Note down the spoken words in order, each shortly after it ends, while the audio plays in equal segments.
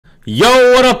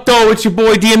Yo, what up, though? It's your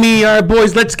boy DME. All right,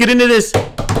 boys, let's get into this.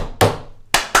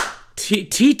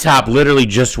 T-Top literally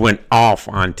just went off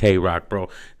on Tay Roc, bro.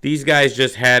 These guys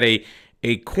just had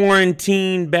a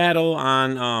quarantine battle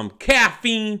on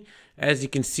caffeine, as you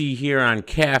can see here on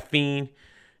caffeine,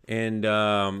 and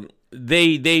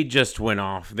they just went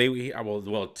off.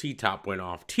 Well, T-Top went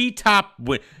off. T-Top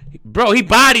went, bro. He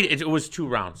bodied it. It was 2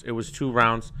 rounds. It was 2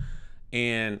 rounds,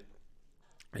 and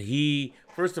he,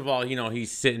 first of all, he's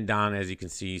sitting down, as you can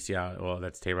see. See how, well,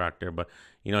 that's Tay Roc there, but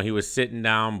he was sitting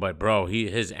down, but bro,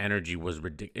 his energy was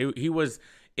ridiculous. He was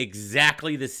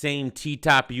exactly the same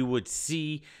T-Top you would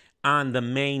see on the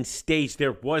main stage.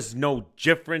 There was no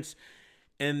difference.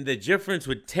 And the difference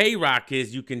with Tay Roc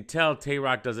is you can tell Tay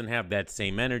Roc doesn't have that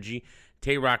same energy.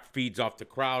 Tay Roc feeds off the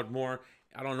crowd more.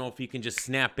 I don't know if he can just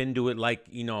snap into it like,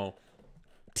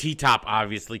 T-Top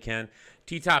obviously can.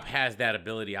 T-Top has that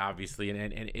ability, obviously,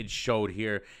 and it showed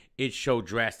here. It showed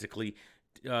drastically.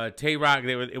 Tay Roc,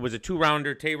 it was a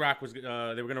 2-rounder. Tay Roc was they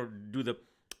were gonna do the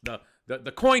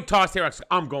coin toss. Tay Roc's like,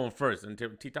 I'm going first, and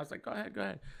T-Top's like, go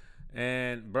ahead.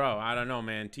 And bro, I don't know,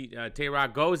 man. Tay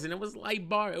Roc goes, and it was light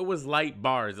bar. It was light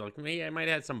bars. Like, maybe I might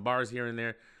have had some bars here and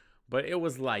there, but it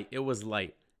was light. It was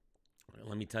light.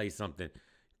 Let me tell you something.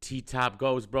 T-Top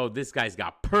goes, bro. This guy's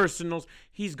got personals.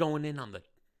 He's going in on the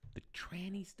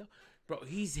tranny stuff. Bro,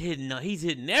 he's hitting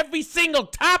every single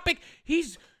topic.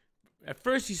 At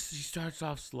first he starts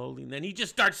off slowly, and then he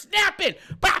just starts snapping.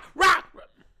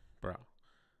 Bro.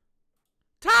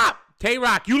 Tay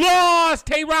Roc, you lost.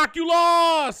 Tay Roc, you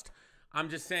lost. I'm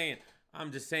just saying,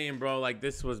 bro. Like,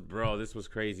 this was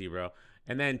crazy, bro.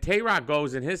 And then Tay Roc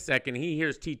goes in his second. He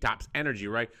hears T-Top's energy,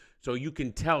 right? So you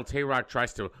can tell Tay Roc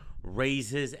tries to raise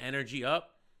his energy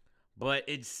up, but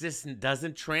it just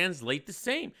doesn't translate the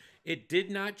same. It did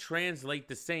not translate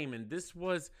the same. And this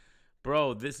was,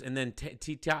 bro, and then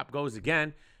T-Top goes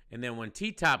again. And then when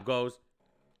T-Top goes,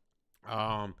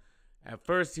 at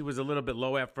first he was a little bit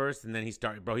low at first, and then he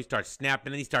starts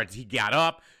snapping, and he got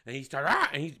up,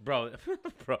 and bro,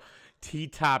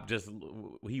 T-Top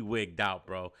he wigged out,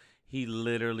 bro. He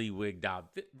literally wigged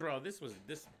out. Bro, this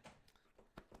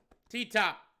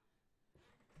T-Top.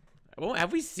 Well,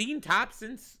 have we seen Top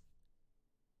since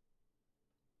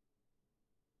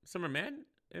Summer Man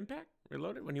Impact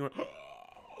Reloaded when he went,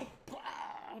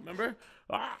 remember?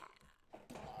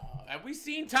 Have we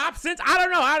seen Top since? I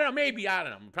don't know. Maybe. I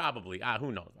don't know. Probably.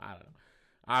 Who knows? I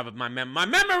don't know. My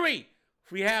memory.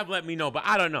 If we have, let me know. But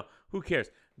I don't know. Who cares?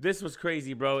 This was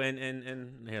crazy, bro. And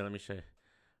here, let me show you.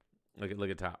 Look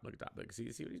at Top. Look at Top. See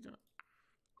what he's doing.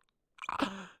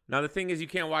 Now the thing is, you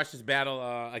can't watch this battle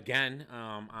again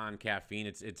on caffeine.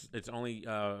 It's only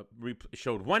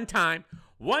showed one time,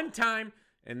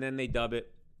 and then they dub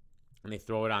it and they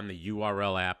throw it on the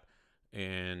URL app.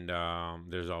 And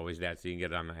there's always that, so you can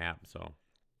get it on the app. So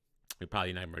we're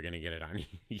probably never gonna get it on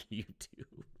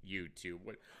YouTube.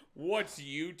 What's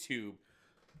YouTube?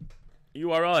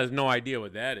 URL has no idea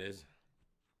what that is.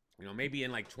 Maybe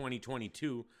in like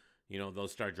 2022, they'll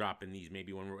start dropping these.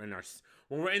 Maybe when we're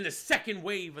in the second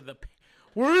wave of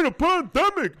we're in a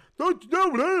pandemic. Don't you know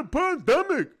we're in a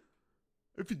pandemic?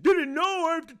 If you didn't know,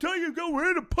 I have to tell you,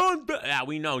 we're in a pandemic. Yeah,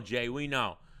 we know, Jay. We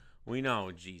know,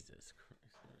 Jesus.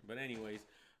 But anyways,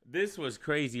 this was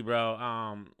crazy,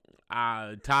 bro.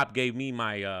 Top gave me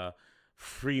my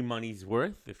free money's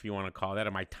worth, if you want to call that,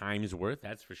 or my time's worth.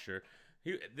 That's for sure.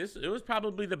 It was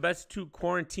probably the best 2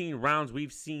 quarantine rounds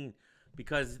we've seen,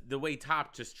 because the way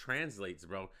Top just translates,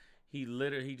 bro. He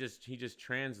just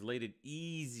translated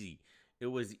easy. It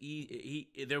was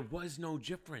there was no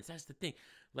difference. That's the thing.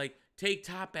 Like, take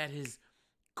Top at his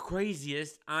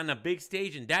craziest on a big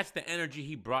stage, and that's the energy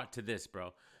he brought to this,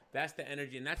 bro. That's the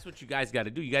energy, and that's what you guys got to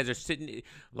do. You guys are sitting. A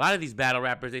lot of these battle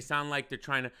rappers, they sound like they're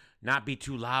trying to not be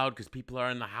too loud because people are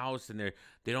in the house and they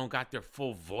don't got their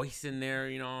full voice in there,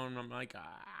 And I'm like,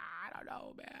 I don't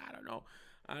know, man.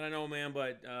 I don't know, man.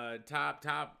 But Top,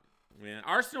 man.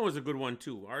 Arsenal was a good one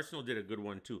too. Arsenal did a good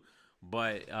one too.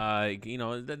 But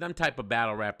them type of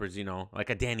battle rappers, like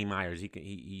a Danny Myers,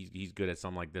 he's good at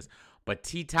something like this. But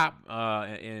T-Top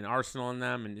and Arsenal and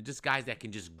them, and just guys that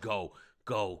can just go,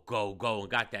 and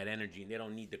got that energy, and they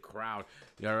don't need the crowd.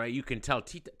 All right, you can tell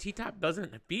T-Top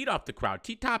doesn't feed off the crowd.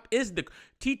 T-Top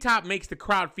makes the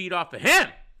crowd feed off of him.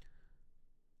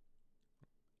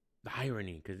 The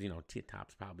irony, because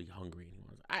T-Top's probably hungry.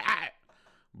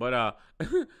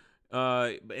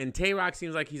 And Tay Roc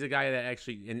seems like he's a guy that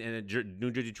actually, and a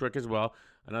New Jersey Trick as well,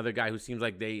 another guy who seems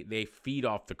like they feed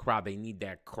off the crowd. They need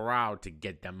that crowd to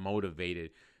get them motivated.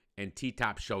 And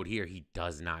T-Top showed here he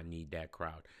does not need that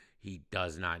crowd. He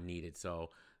does not need it.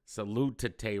 So salute to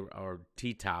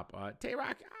T-Top. Tay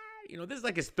Roc, this is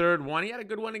like his third one. He had a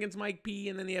good one against Mike P,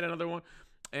 and then he had another one.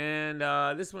 And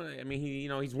this one, I mean,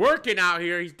 he's working out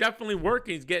here. He's definitely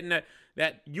working. He's getting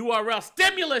that URL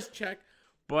stimulus check.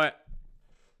 But,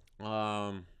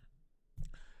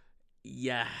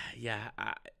 yeah.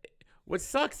 What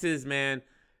sucks is, man,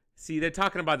 see, they're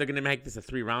talking about they're going to make this a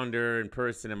 3-rounder in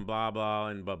person and blah,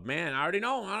 blah. But, man, I already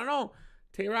know. I don't know.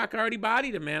 Tay Roc already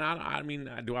bodied him, man. I mean,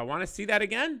 do I want to see that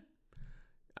again?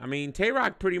 I mean, Tay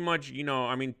Roc pretty much,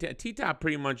 T-Top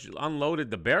pretty much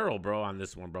unloaded the barrel, bro, on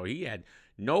this one, bro. He had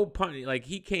no pun. Like,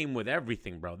 he came with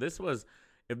everything, bro.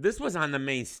 If this was on the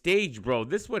main stage, bro,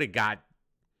 this would have got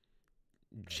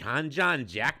John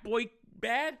Jackboy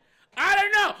bad. I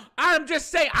don't know. I'm just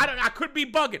saying. I could be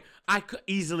bugging. I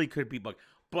easily could be bugging.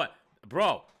 But,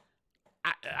 bro,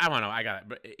 I don't know.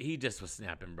 He just was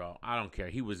snapping, bro. I don't care.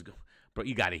 He was, bro,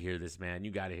 you got to hear this, man.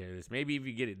 You got to hear this. Maybe if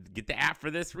you get the app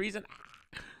for this reason,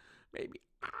 maybe.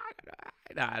 I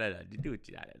don't know. Do it.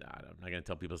 I'm not gonna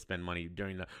tell people to spend money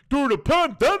during the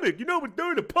pandemic.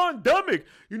 During the pandemic.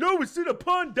 It's in a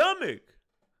pandemic.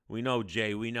 We know,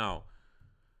 Jay. We know.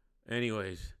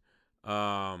 Anyways,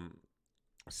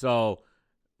 so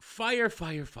fire.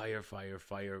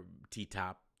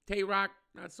 T-Top. Tay Roc,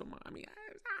 not so much. I mean, I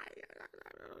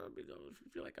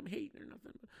feel like I'm hating or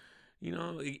nothing.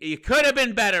 You could have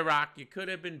been better, Roc. You could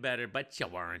have been better, but you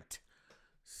weren't.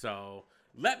 So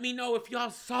let me know if y'all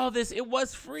saw this. It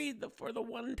was free for the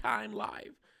one time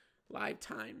live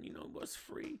time. It was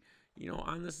free.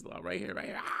 On this right here.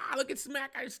 Look at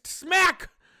Smack. Smack.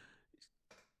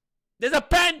 There's a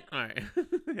pen. All right.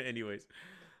 Anyways,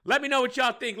 let me know what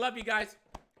y'all think. Love you guys.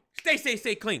 Stay safe,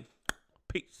 stay clean.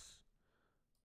 Peace.